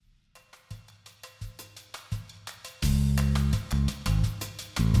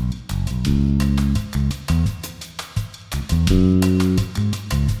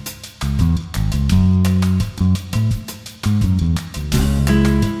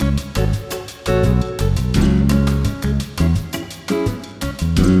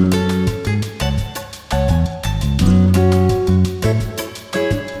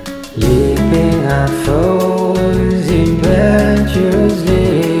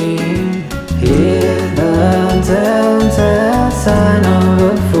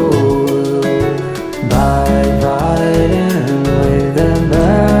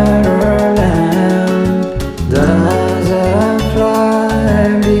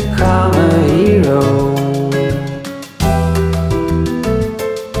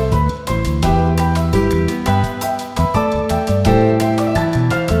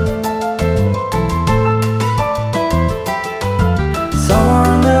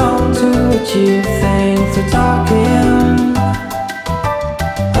around to achieve things they're talking.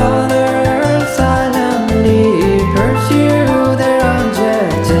 Others silently pursue their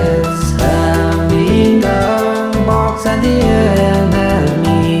objectives, having a box at the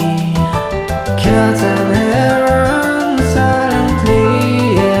enemy. Cats and herons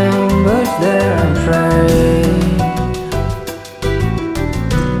silently ambush their prey.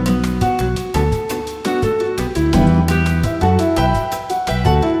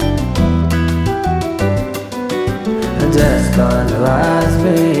 A despot who has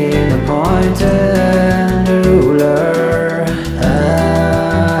been appointed